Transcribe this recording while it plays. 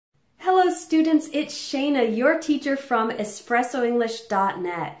students, it's Shayna, your teacher from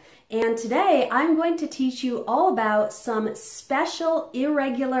EspressoEnglish.net. And today I'm going to teach you all about some special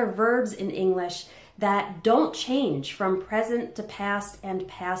irregular verbs in English that don't change from present to past and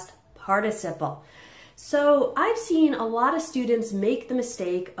past participle. So I've seen a lot of students make the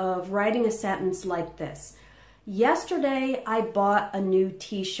mistake of writing a sentence like this. Yesterday I bought a new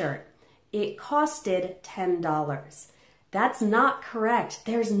t-shirt. It costed $10. That's not correct.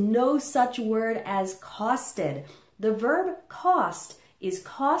 There's no such word as costed. The verb cost is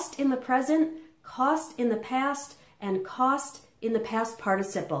cost in the present, cost in the past, and cost in the past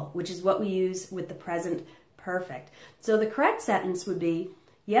participle, which is what we use with the present perfect. So the correct sentence would be,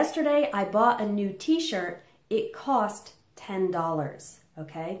 yesterday I bought a new t-shirt. It cost $10.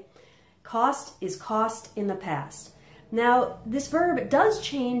 Okay? Cost is cost in the past. Now, this verb does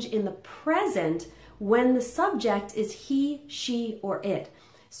change in the present when the subject is he, she, or it.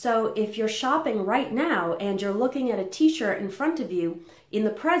 So if you're shopping right now and you're looking at a t-shirt in front of you in the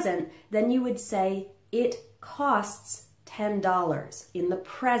present, then you would say it costs $10 in the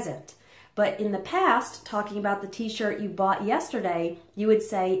present. But in the past, talking about the t-shirt you bought yesterday, you would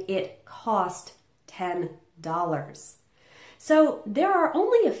say it cost $10. So there are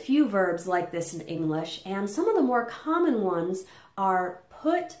only a few verbs like this in English, and some of the more common ones are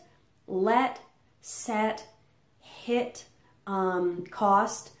put, let, set, hit,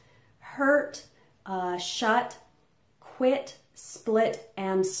 cost, hurt, shut, quit, split,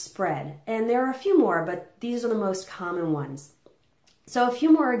 and spread. And there are a few more, but these are the most common ones. So a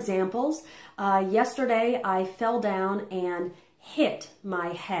few more examples. Yesterday I fell down and hit my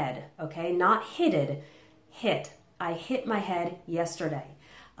head. Okay, not hitted, hit. I hit my head yesterday.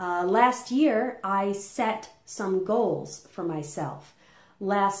 Last year I set some goals for myself.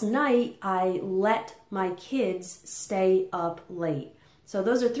 Last night, I let my kids stay up late. So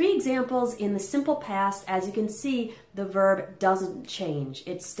those are three examples in the simple past. As you can see, the verb doesn't change.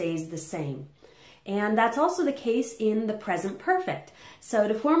 It stays the same. And that's also the case in the present perfect. So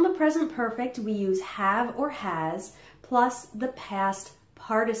to form the present perfect, we use have or has plus the past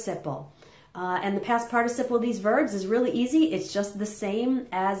participle. And the past participle of these verbs is really easy. It's just the same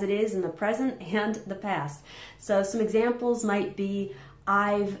as it is in the present and the past. So some examples might be,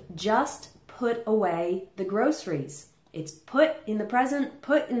 I've just put away the groceries. It's put in the present,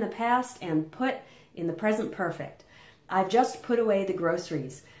 put in the past, and put in the present perfect. I've just put away the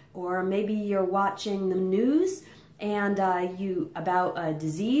groceries. Or maybe you're watching the news and about a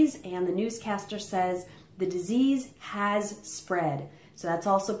disease, and the newscaster says the disease has spread. So that's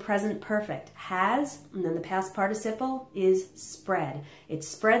also present perfect. Has, and then the past participle is spread. It's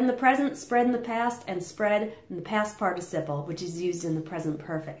spread in the present, spread in the past, and spread in the past participle, which is used in the present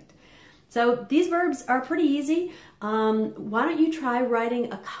perfect. So these verbs are pretty easy. Why don't you try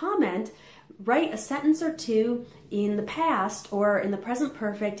writing a comment, write a sentence or two in the past or in the present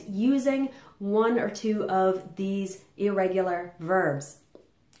perfect using one or two of these irregular verbs.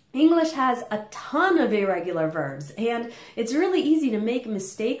 English has a ton of irregular verbs, and it's really easy to make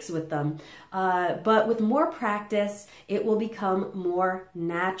mistakes with them, but with more practice, it will become more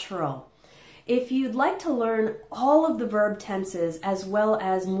natural. If you'd like to learn all of the verb tenses as well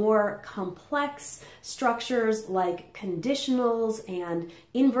as more complex structures like conditionals and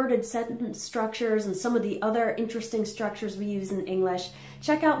inverted sentence structures and some of the other interesting structures we use in English,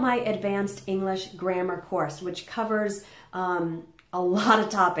 check out my Advanced English Grammar course, which covers a lot of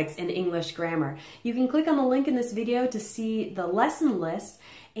topics in English grammar. You can click on the link in this video to see the lesson list,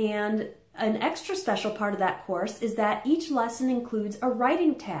 and an extra special part of that course is that each lesson includes a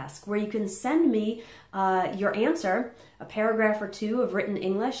writing task where you can send me your answer, a paragraph or two of written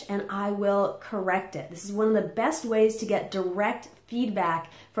English, and I will correct it. This is one of the best ways to get direct feedback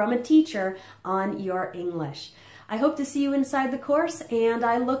from a teacher on your English. I hope to see you inside the course, and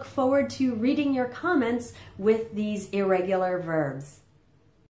I look forward to reading your comments with these irregular verbs.